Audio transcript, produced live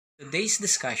Today's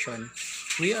discussion,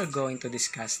 we are going to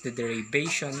discuss the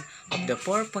derivation of the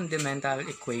four fundamental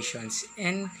equations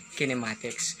in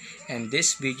kinematics. And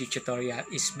this video tutorial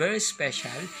is very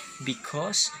special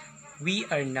because we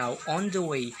are now on the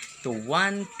way to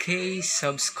 1K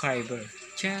subscriber.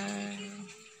 Tchan!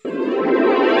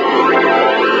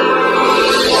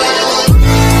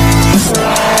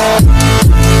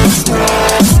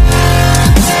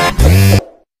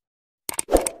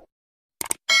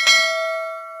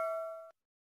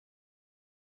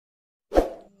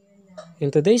 In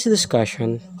today's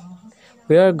discussion,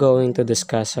 we are going to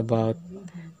discuss about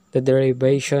the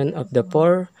derivation of the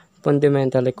four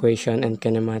fundamental equation in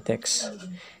kinematics.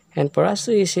 And for us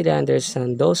to easily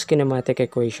understand those kinematic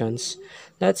equations,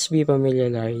 let's be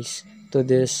familiarized to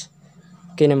these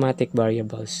kinematic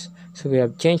variables. So we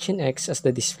have change in x as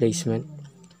the displacement,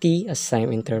 t as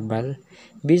time interval,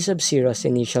 b sub 0 as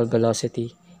initial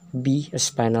velocity, b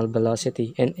as final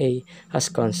velocity, and a as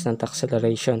constant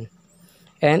acceleration.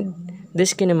 And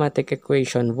this kinematic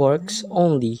equation works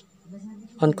only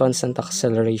on constant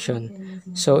acceleration.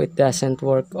 So it doesn't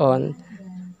work on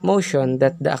motion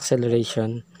that the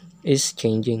acceleration is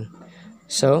changing.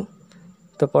 So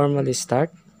to formally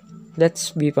start, let's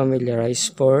be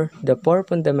familiarized for the four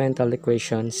fundamental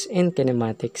equations in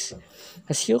kinematics.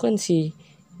 As you can see,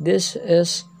 this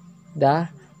is the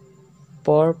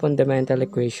four fundamental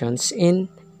equations in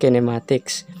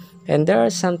kinematics. And there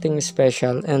is something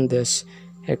special in these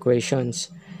equations.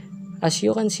 As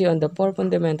you can see on the four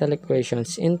fundamental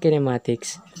equations in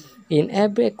kinematics, in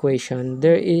every equation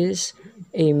there is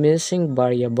a missing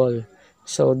variable.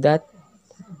 So that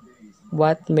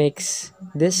what makes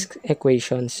these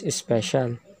equations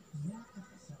special.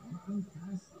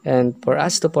 And for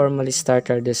us to formally start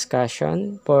our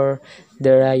discussion for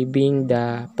deriving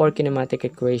the four kinematic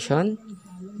equation,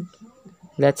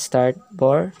 let's start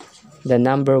for the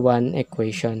number one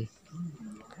equation.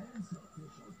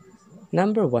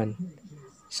 Number one.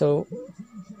 So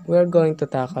we're going to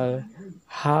tackle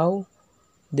how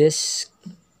this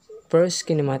first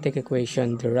kinematic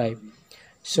equation derived.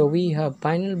 So we have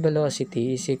final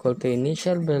velocity is equal to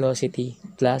initial velocity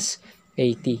plus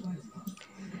at.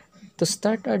 To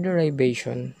start our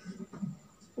derivation,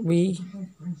 we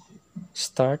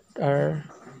start our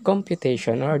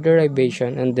computation or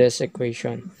derivation in this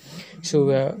equation.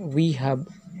 So we have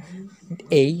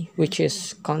a, which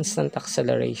is constant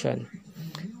acceleration.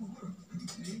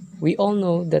 We all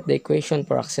know that the equation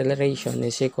for acceleration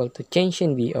is equal to change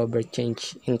in v over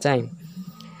change in time.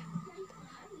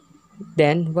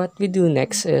 Then what we do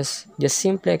next is just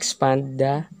simply expand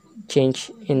the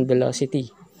change in velocity.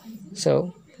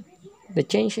 So the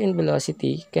change in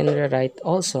velocity can rewrite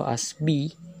also as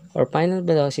b, or final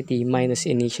velocity minus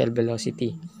initial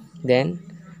velocity. Then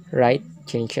write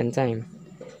change in time.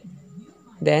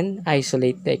 Then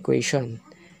isolate the equation.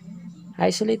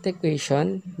 Isolate the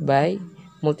equation by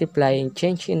multiplying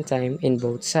change in time in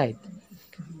both sides.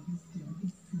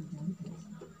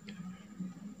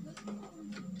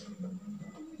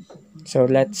 So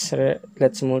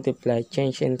let's multiply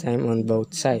change in time on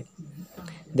both sides.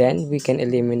 Then we can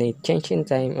eliminate change in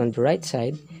time on the right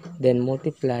side, then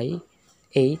multiply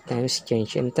a times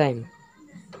change in time.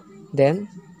 Then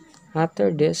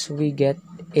after this we get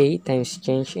a times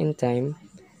change in time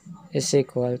is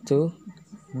equal to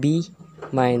b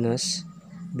minus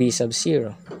b sub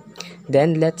 0.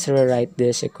 Then let's rewrite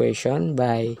this equation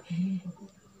by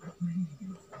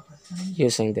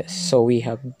using this. So we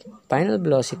have final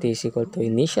velocity is equal to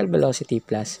initial velocity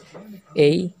plus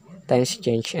a times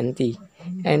change in t.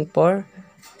 And for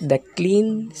the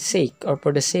clean sake, or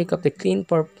for the sake of the clean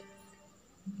part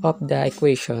of the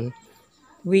equation,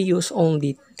 we use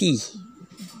only t.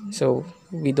 So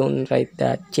we don't write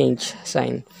that change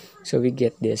sign. So we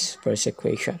get this first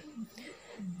equation.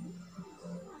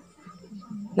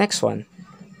 Next one,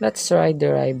 let's try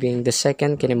deriving the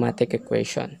second kinematic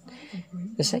equation.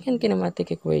 The second kinematic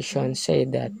equation say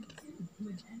that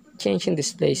change in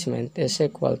displacement is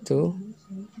equal to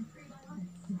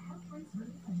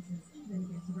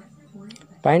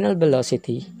final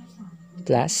velocity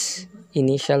plus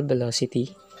initial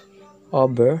velocity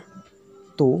over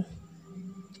 2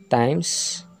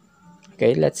 times,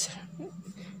 okay, let's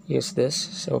use this,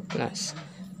 so plus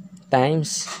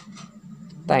times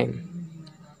time.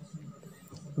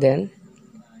 Then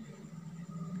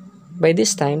by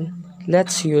this time,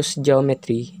 let's use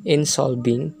geometry and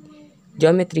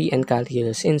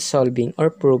calculus in solving or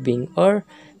proving or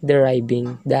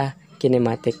deriving the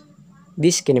kinematic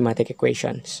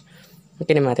equation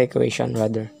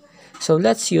rather. So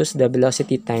let's use the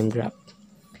velocity time graph.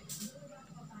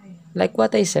 Like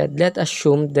what I said, let's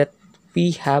assume that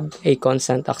we have a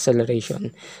constant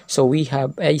acceleration. So we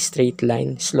have a straight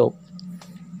line slope.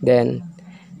 Then,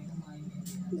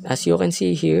 as you can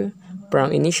see here,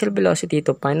 from initial velocity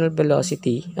to final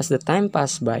velocity, as the time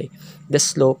passed by, the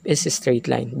slope is a straight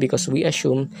line because we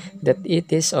assume that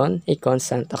it is on a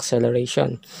constant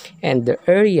acceleration. And the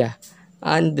area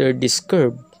under this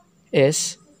curve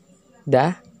is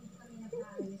the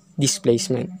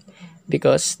displacement,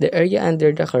 because the area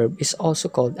under the curve is also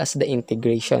called as the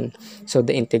integration. So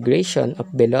the integration of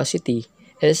velocity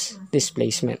is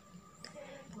displacement.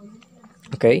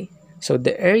 Okay, so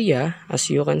the area, as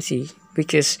you can see,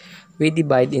 which is we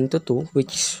divide into two,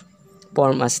 which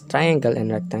form as triangle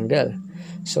and rectangle.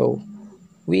 So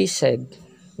we said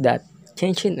that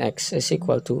change in x is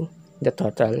equal to the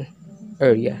total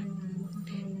area.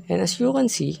 And as you can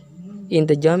see in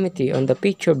the geometry on the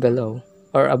picture below,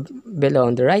 or below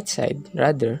on the right side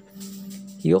rather,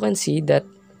 you can see that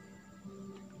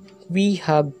we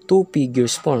have two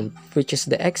figures formed, which is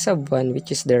the x sub 1,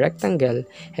 which is the rectangle,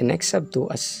 and x sub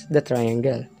 2 as the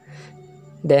triangle.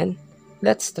 Then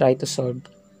let's try to solve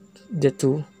the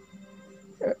two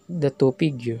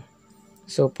figure.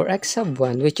 So for x sub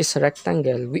 1, which is a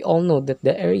rectangle, we all know that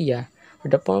the area, or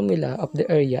the formula of the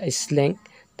area, is length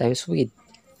times width,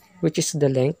 which is the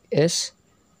length is,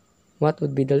 what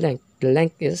would be the length? The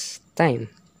length is time.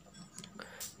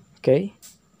 Okay,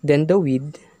 then the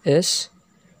width is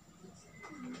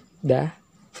the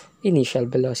initial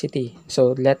velocity.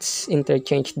 So let's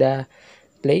interchange the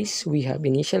place. We have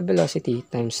initial velocity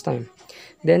times time.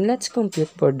 Then let's compute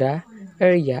for the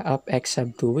area of x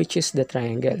sub 2, which is the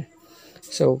triangle.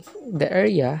 So the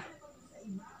area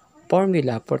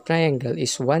formula for triangle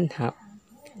is 1/2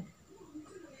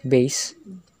 base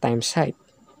times height.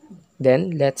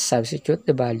 Then let's substitute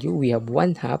the value. We have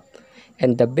 1/2,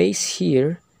 and the base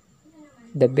here,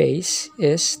 the base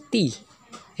is t,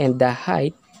 and the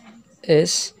height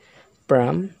is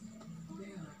from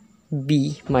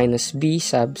b minus b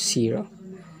sub 0.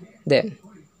 Then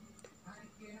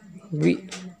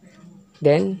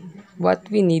what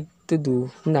we need to do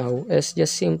now is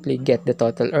just simply get the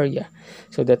total area.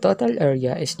 So the total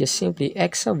area is just simply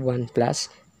x sub 1 plus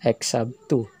x sub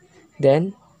 2.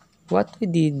 Then what we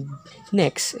did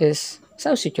next is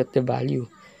substitute the value.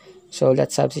 So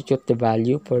let's substitute the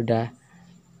value for the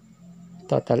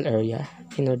total area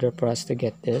in order for us to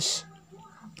get this.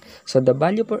 So the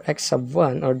value for x sub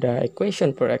 1, or the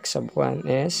equation for x sub 1,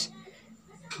 is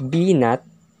b naught,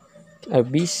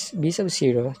 b sub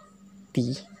 0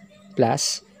 t,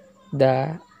 plus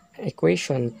the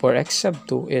equation for x sub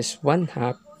 2 is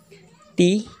 1/2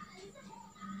 t,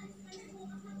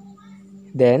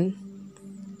 then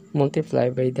multiply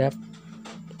by the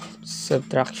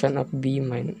subtraction of b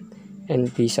minus and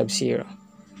b sub 0.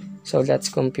 So let's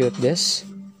compute this.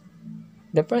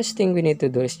 The first thing we need to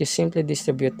do is just simply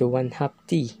distribute the 1/2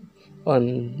 t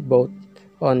on both,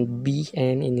 on b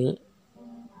and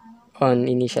on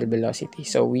initial velocity.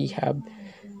 So we have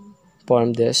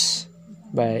formed this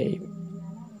by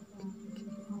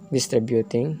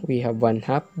distributing. We have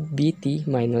 1/2 bt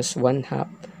minus 1/2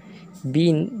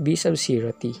 b sub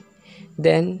 0 t.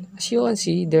 Then as you can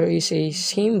see, there is a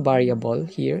same variable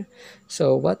here.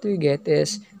 So what we get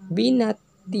is b naught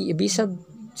t, b sub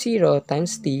 0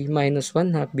 times t minus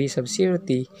 1/2 b sub 0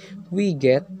 t. We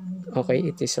get, okay,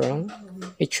 it is wrong.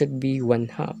 It should be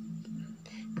 1/2,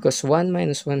 because 1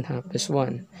 minus 1/2 is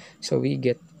 1. So we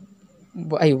get,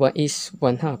 what is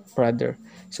 1/2 rather.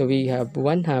 So we have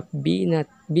 1/2 b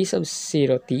naught b sub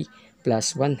 0 t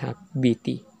plus 1/2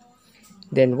 bt.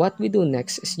 Then what we do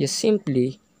next is just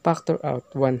simply factor out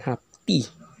 1/2 t.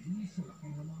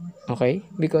 Okay,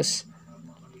 because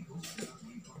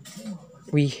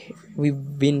we've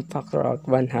been factor out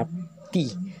 1/2 t.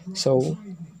 So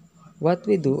what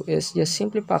we do is just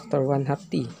simply factor 1/2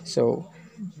 t. So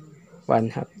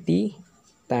 1/2 t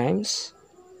times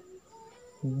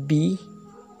b,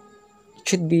 it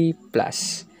should be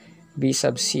plus b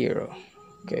sub 0.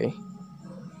 Okay,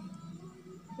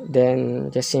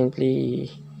 then just simply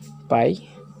pi.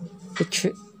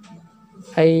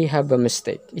 I have a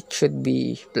mistake. It should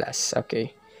be plus.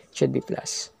 Okay, it should be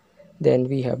plus. Then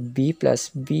we have b plus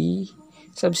b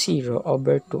sub 0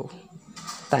 over 2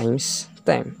 times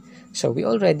time. So we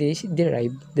already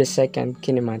derived the second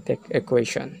kinematic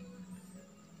equation.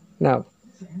 Now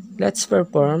let's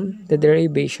perform the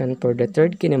derivation for the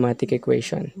third kinematic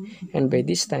equation, and by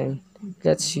this time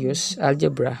let's use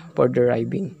algebra for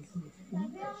deriving.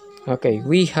 Okay,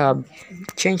 we have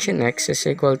change in x is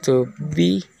equal to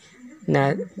b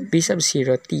sub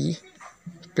 0 t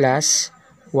plus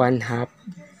 1/2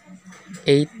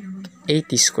 8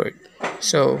 t squared.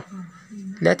 So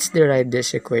let's derive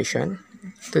this equation.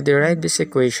 To derive this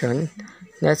equation,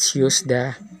 let's use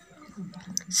the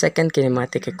second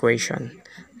kinematic equation,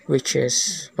 which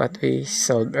is what we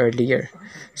solved earlier.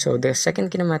 So the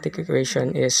second kinematic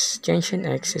equation is change in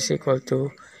x is equal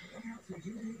to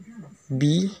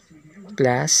b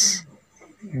plus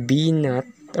b naught,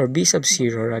 or b sub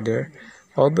 0 rather,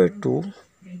 over 2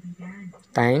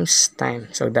 times time.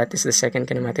 So that is the second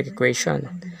kinematic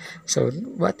equation. So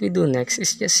what we do next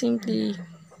is just simply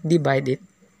divide it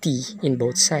t in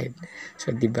both sides.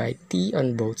 So divide t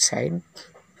on both sides.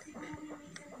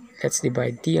 Let's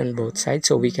divide t on both sides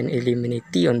so we can eliminate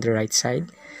t on the right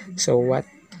side. So what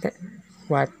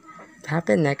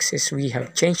happened next is we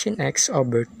have change in x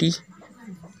over t,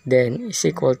 then is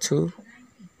equal to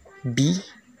b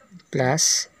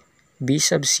plus b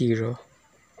sub 0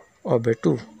 over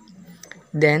 2.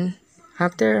 Then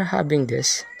after having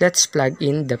this, let's plug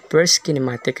in the first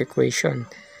kinematic equation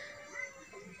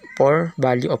for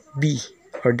value of b,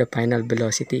 or the final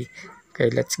velocity.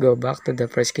 Okay, let's go back to the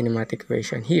first kinematic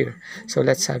equation here. So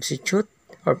let's substitute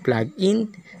or plug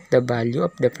in the value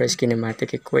of the first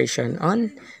kinematic equation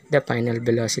on the final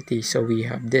velocity. So we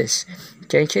have this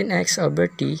change in x over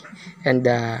t, and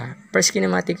the first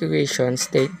kinematic equation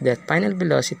state that final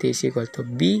velocity is equal to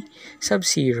b sub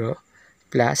 0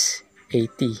 plus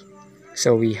at.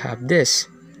 So we have this.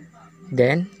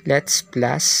 Then let's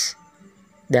plus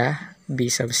the b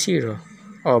sub 0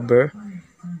 over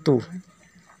 2.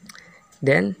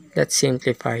 Then let's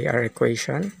simplify our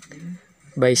equation.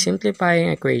 By simplifying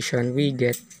equation, we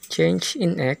get change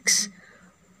in x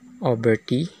over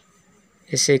t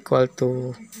is equal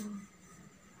to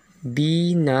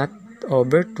b naught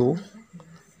over 2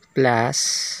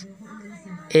 plus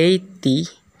at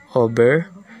over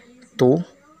 2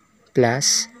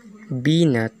 plus b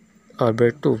naught over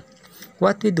 2.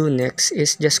 What we do next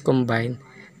is just combine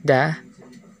the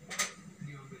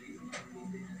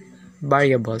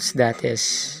variables that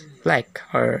is like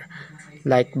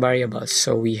variables.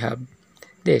 So we have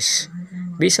this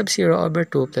b sub 0 over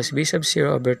 2 plus b sub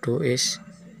 0 over 2 is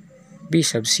b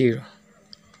sub 0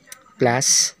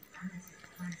 plus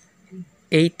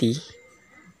at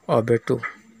over 2.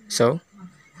 So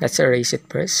let's erase it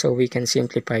first so we can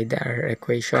simplify our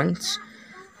equation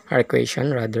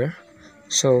rather.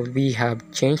 So we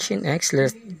have change in x.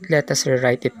 Let us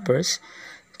rewrite it first.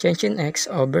 Change in x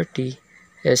over t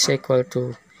is equal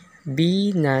to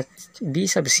b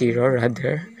sub 0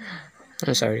 rather.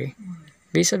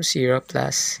 B sub 0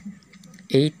 plus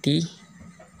at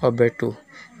over 2.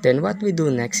 Then what we do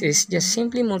next is just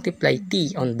simply multiply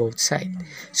t on both sides.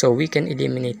 So we can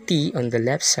eliminate t on the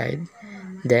left side.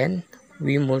 Then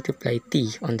we multiply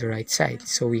t on the right side.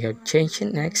 So we have change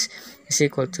in x is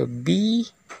equal to b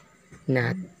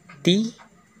naught t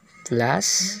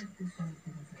plus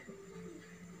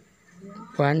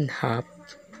 1/2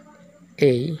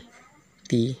 a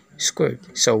t squared.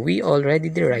 So we already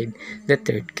derived the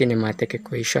third kinematic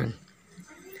equation.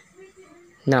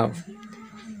 Now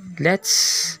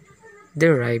let's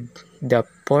derive the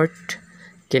fourth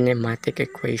kinematic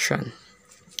equation.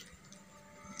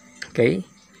 Okay,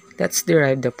 let's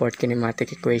derive the fourth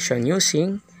kinematic equation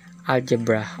using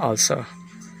algebra also.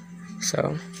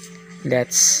 So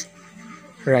let's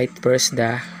write first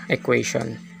the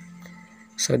equation.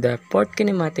 So the fourth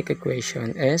kinematic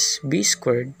equation is b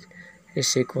squared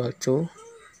is equal to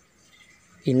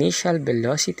initial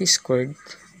velocity squared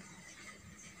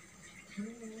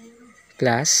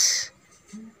plus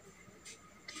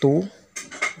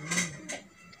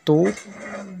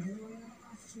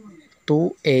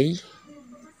 2a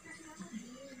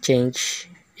change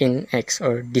in x,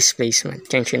 or displacement,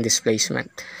 change in displacement,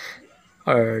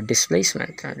 or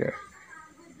displacement rather.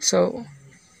 So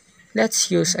let's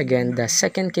use again the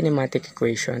second kinematic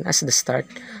equation as the start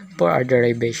for our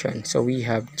derivation. So we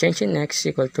have change in x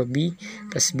equal to b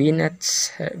plus b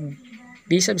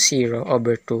sub 0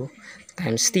 over 2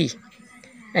 times t.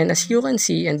 And as you can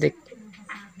see in the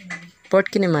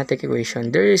fourth kinematic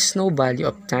equation, there is no value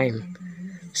of time.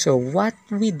 So what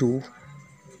we do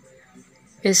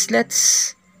is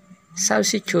let's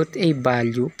substitute a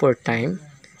value for time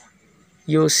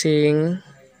using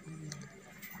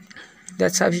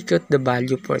the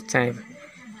value for time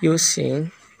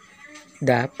using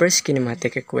the first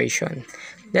kinematic equation.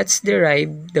 Let's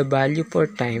derive the value for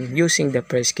time using the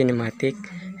first kinematic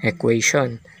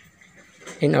equation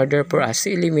in order for us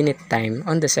to eliminate time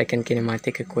on the second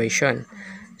kinematic equation.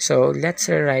 So let's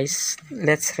rewrite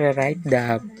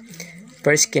the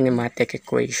first kinematic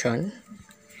equation.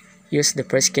 Use the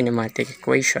first kinematic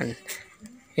equation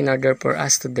in order for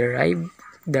us to derive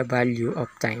the value of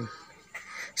time.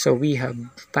 So we have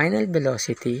final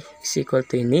velocity is equal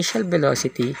to initial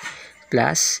velocity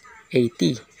plus AT.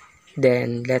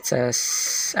 Then let's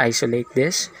us isolate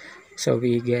this. So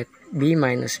we get B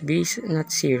minus B is not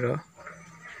 0.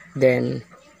 Then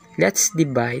let's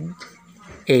divide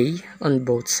A on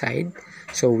both sides.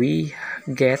 So we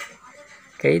get,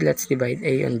 okay, let's divide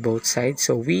A on both sides.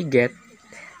 So we get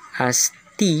as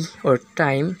T or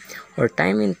time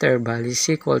interval is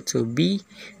equal to B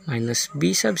minus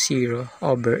B sub 0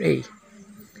 over A.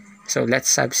 So let's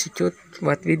substitute.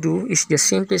 What we do is just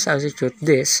simply substitute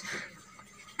this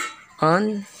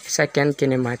on second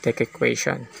kinematic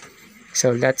equation.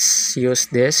 So let's use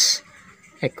this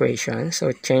equation.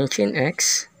 So change in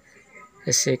x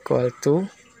is equal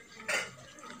to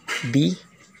B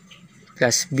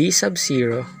plus B sub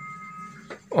 0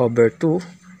 over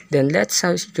 2. Then let's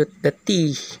substitute the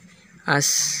t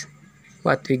as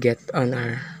what we get on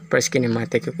our first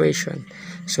kinematic equation.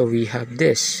 So we have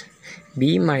this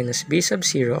B minus B sub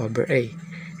 0 over A.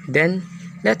 Then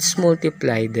let's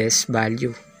multiply this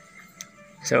value.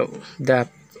 So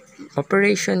the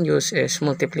operation used is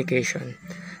multiplication.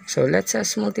 So let's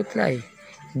just multiply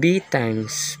B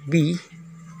times B.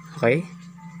 Okay,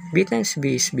 B times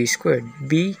B is B squared.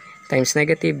 B times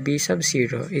negative B sub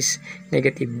 0 is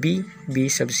negative B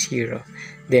sub 0.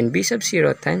 Then B sub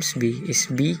 0 times B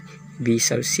is B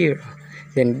sub 0.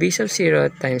 Then B sub 0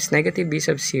 times negative B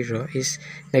sub 0 is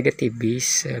negative B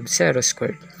sub 0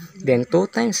 squared. Then 2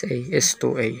 times A is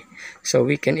 2A. So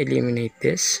we can eliminate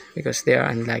this because they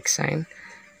are unlike sign.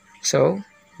 So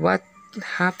what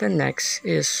happened next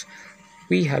is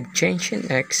we have change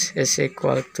in x is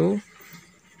equal to,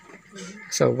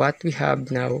 so what we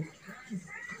have now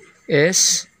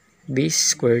is B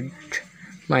squared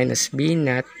minus B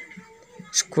naught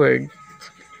squared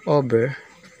over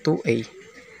 2A.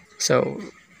 So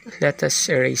let us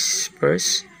erase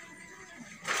first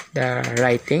the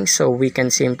writing so we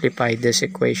can simplify this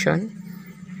equation.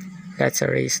 Let's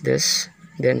erase this,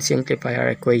 then simplify our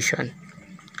equation.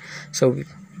 So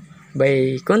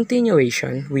by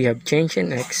continuation, we have change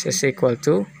in x is equal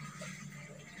to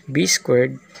B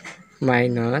squared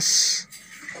minus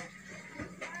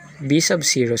B sub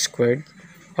 0 squared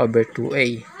over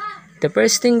 2A. The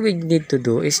first thing we need to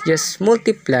do is just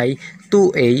multiply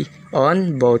 2A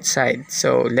on both sides.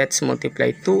 So let's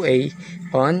multiply 2A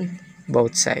on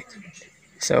both sides.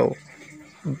 So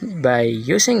by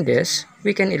using this,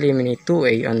 we can eliminate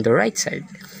 2A on the right side.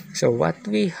 So what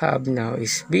we have now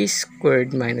is B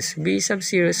squared minus B sub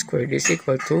 0 squared is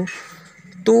equal to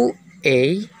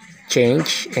 2A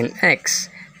change in x.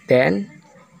 Then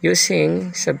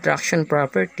using subtraction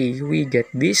property, we get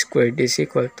B squared is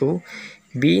equal to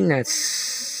B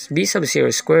sub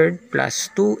 0 squared plus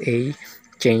 2A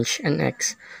change in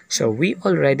x. So we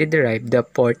already derived the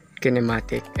fourth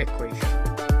kinematic equation.